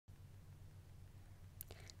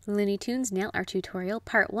Looney Tunes Nail Art Tutorial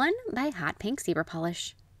Part 1 by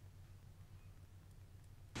Hotpinkzebrapolish.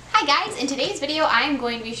 Hi guys, in today's video I am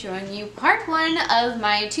going to be showing you part 1 of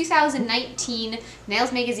my 2019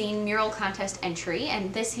 Nails Magazine Mural Contest entry,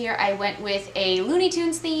 and this year I went with a Looney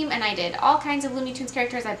Tunes theme and I did all kinds of Looney Tunes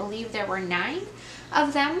characters. I believe there were 9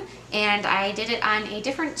 of them, and I did it on a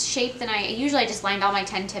different shape than I just lined all my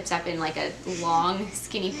 10 tips up in like a long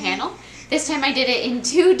skinny panel. This time I did it in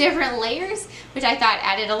 2 different layers, which I thought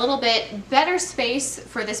added a little bit better space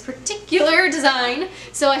for this particular design.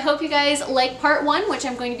 So I hope you guys like part 1, which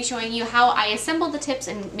I'm going to be showing you how I assembled the tips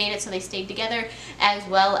and made it so they stayed together, as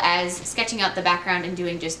well as sketching out the background and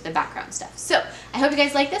doing just the background stuff. So I hope you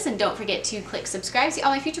guys like this, and don't forget to click subscribe to see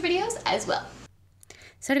all my future videos as well.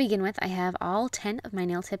 So to begin with, I have all 10 of my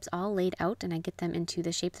nail tips all laid out, and I get them into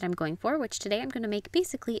the shape that I'm going for, which today I'm going to make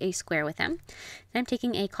basically a square with them. Then I'm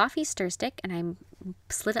taking a coffee stir stick, and I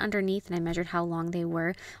slid it underneath, and I measured how long they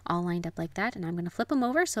were all lined up like that, and I'm going to flip them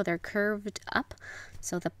over so they're curved up.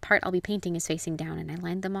 So the part I'll be painting is facing down, and I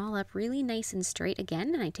lined them all up really nice and straight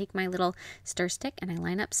again, and I take my little stir stick and I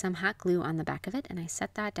line up some hot glue on the back of it, and I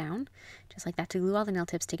set that down just like that to glue all the nail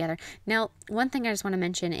tips together. Now, one thing I just want to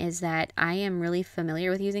mention is that I am really familiar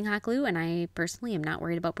with using hot glue, and I personally am not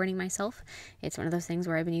worried about burning myself. It's one of those things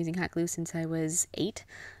where I've been using hot glue since I was 8.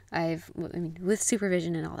 With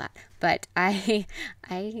supervision and all that, but I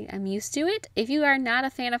am used to it. If you are not a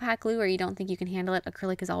fan of hot glue or you don't think you can handle it,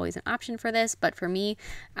 acrylic is always an option for this, but for me,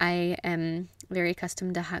 I am very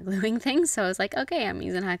accustomed to hot gluing things, so I was like, okay, I'm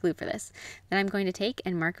using hot glue for this. Then I'm going to take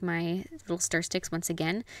and mark my little stir sticks once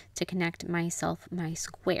again to connect my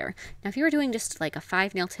square. Now, if you were doing just like a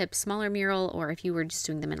 5 nail tip smaller mural, or if you were just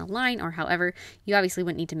doing them in a line or however, you obviously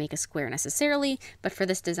wouldn't need to make a square necessarily, but for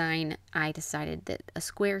this design, I decided that a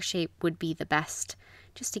square shape would be the best,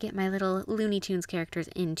 just to get my little Looney Tunes characters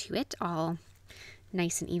into it, all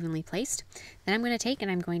nice and evenly placed. Then I'm going to take and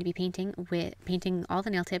I'm going to be painting all the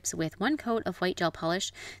nail tips with 1 coat of white gel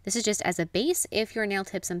polish. This is just as a base. If your nail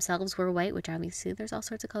tips themselves were white, which obviously there's all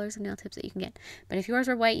sorts of colors of nail tips that you can get, but if yours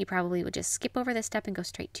were white, you probably would just skip over this step and go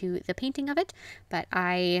straight to the painting of it. But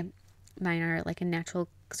mine are like a natural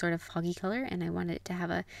sort of foggy color, and I wanted it to have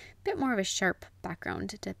a bit more of a sharp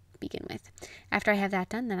background to begin with. After I have that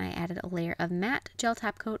done, then I added a layer of matte gel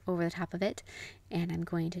top coat over the top of it, and I'm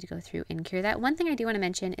going to go through and cure that. One thing I do want to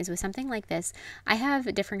mention is with something like this, I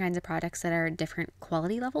have different kinds of products that are different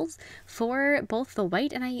quality levels. For both the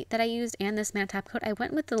white that I used and this matte top coat, I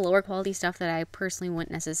went with the lower quality stuff that I personally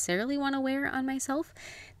wouldn't necessarily want to wear on myself,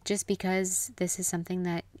 just because this is something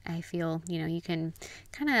that I feel, you can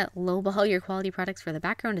kind of lowball your quality products for the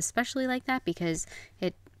background, especially like that, because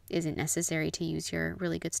it isn't necessary to use your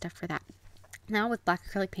really good stuff for that. Now with black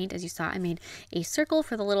acrylic paint, as you saw, I made a circle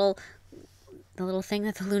for the little thing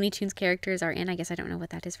that the Looney Tunes characters are in. I guess I don't know what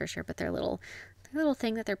that is for sure, but their little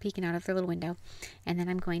thing that they're peeking out of their little window. And then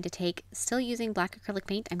I'm going to take, still using black acrylic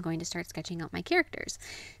paint, I'm going to start sketching out my characters.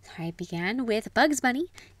 So I began with Bugs Bunny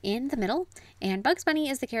in the middle, and Bugs Bunny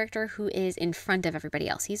is the character who is in front of everybody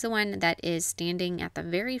else. He's the one that is standing at the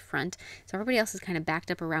very front, so everybody else is kind of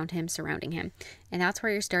backed up around him, surrounding him. And that's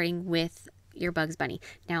where you're starting with your Bugs Bunny.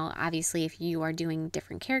 Now, obviously, if you are doing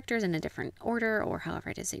different characters in a different order, or however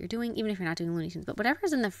it is that you're doing, even if you're not doing Looney Tunes, but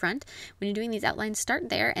whatever's in the front, when you're doing these outlines, start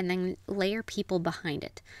there and then layer people behind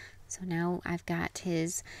it. So now I've got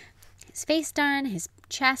his face done, his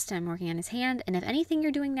chest, I'm working on his hand, and if anything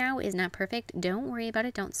you're doing now is not perfect, don't worry about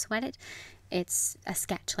it, don't sweat it. It's a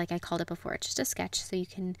sketch, like I called it before. It's just a sketch, so you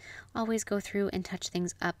can always go through and touch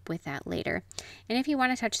things up with that later. And if you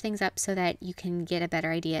want to touch things up so that you can get a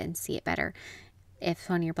better idea and see it better, if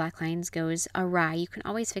one of your black lines goes awry, you can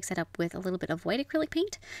always fix it up with a little bit of white acrylic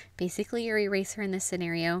paint. Basically your eraser in this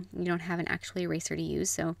scenario. You don't have an actual eraser to use,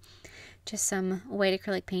 so just some white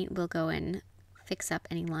acrylic paint will go and fix up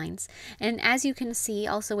any lines. And as you can see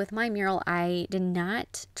also with my mural, I did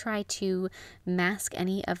not try to mask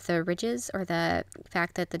any of the ridges or the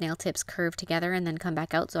fact that the nail tips curve together and then come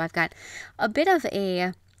back out. So I've got a bit of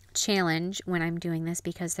a challenge when I'm doing this,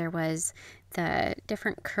 because there was the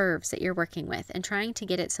different curves that you're working with, and trying to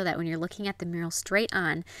get it so that when you're looking at the mural straight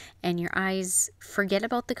on and your eyes forget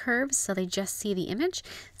about the curves so they just see the image,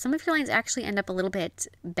 some of your lines actually end up a little bit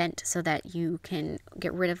bent so that you can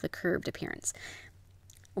get rid of the curved appearance,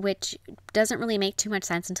 which doesn't really make too much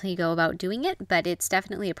sense until you go about doing it, but it's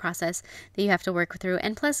definitely a process that you have to work through.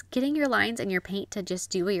 And plus, getting your lines and your paint to just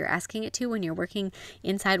do what you're asking it to when you're working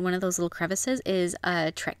inside one of those little crevices is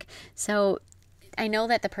a trick. So I know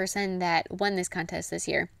that the person that won this contest this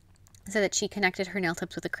year said that she connected her nail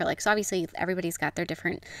tips with acrylic. So obviously everybody's got their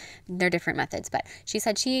different methods, but she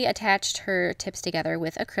said she attached her tips together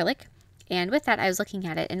with acrylic, And with that, I was looking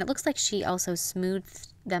at it, and it looks like she also smoothed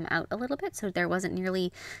them out a little bit, so there wasn't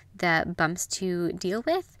nearly the bumps to deal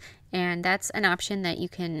with. And that's an option that you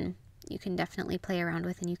can definitely play around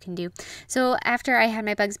with and you can do. So after I had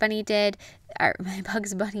my Bugs Bunny done,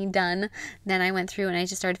 then I went through and I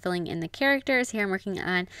just started filling in the characters. Here I'm working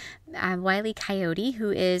on Wile E. Coyote,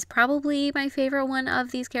 who is probably my favorite one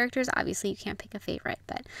of these characters. Obviously you can't pick a favorite,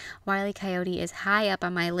 but Wile E. Coyote is high up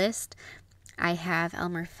on my list. I have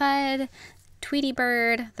Elmer Fudd, Tweety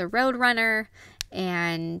Bird, the Roadrunner,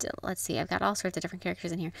 and let's see, I've got all sorts of different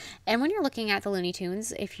characters in here. And when you're looking at the Looney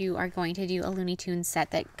Tunes, if you are going to do a Looney Tunes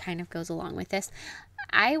set that kind of goes along with this,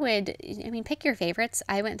 pick your favorites.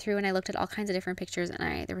 I went through and I looked at all kinds of different pictures,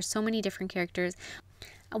 and there were so many different characters.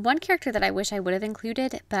 One character that I wish I would have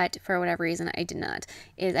included, but for whatever reason I did not,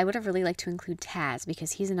 is I would have really liked to include Taz,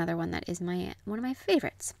 because he's another one that is one of my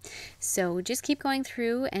favorites. So just keep going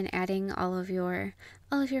through and adding all of your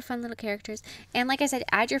fun little characters. And like I said,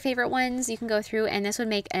 add your favorite ones. You can go through, and this would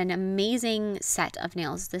make an amazing set of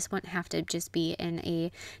nails. This wouldn't have to just be in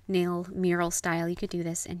a nail mural style. You could do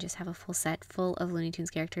this and just have a full set full of Looney Tunes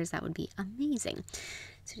characters. That would be amazing.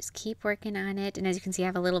 So just keep working on it. And as you can see, I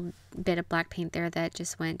have a little bit of black paint there that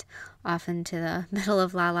just went off into the middle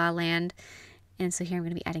of La La Land. And so here I'm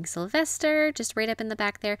going to be adding Sylvester just right up in the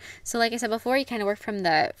back there. So like I said before, you kind of work from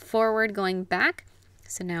the forward going back.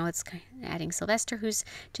 So now it's adding Sylvester, who's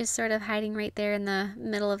just sort of hiding right there in the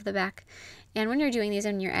middle of the back. And when you're doing these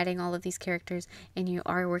and you're adding all of these characters and you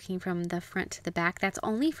are working from the front to the back, that's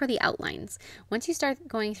only for the outlines. Once you start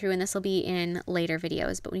going through, and this will be in later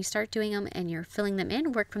videos, but when you start doing them and you're filling them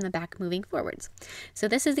in, work from the back moving forwards. So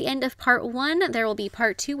this is the end of part 1. There will be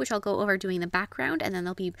part 2, which I'll go over doing the background, and then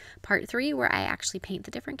there'll be part 3 where I actually paint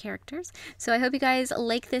the different characters. So I hope you guys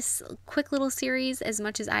like this quick little series as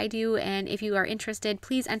much as I do, and if you are interested,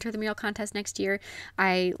 please enter the mural contest next year.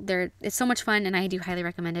 It's so much fun, and I do highly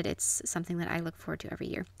recommend it. It's something that I look forward to every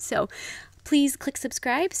year. So please click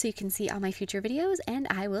subscribe so you can see all my future videos, and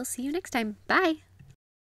I will see you next time. Bye!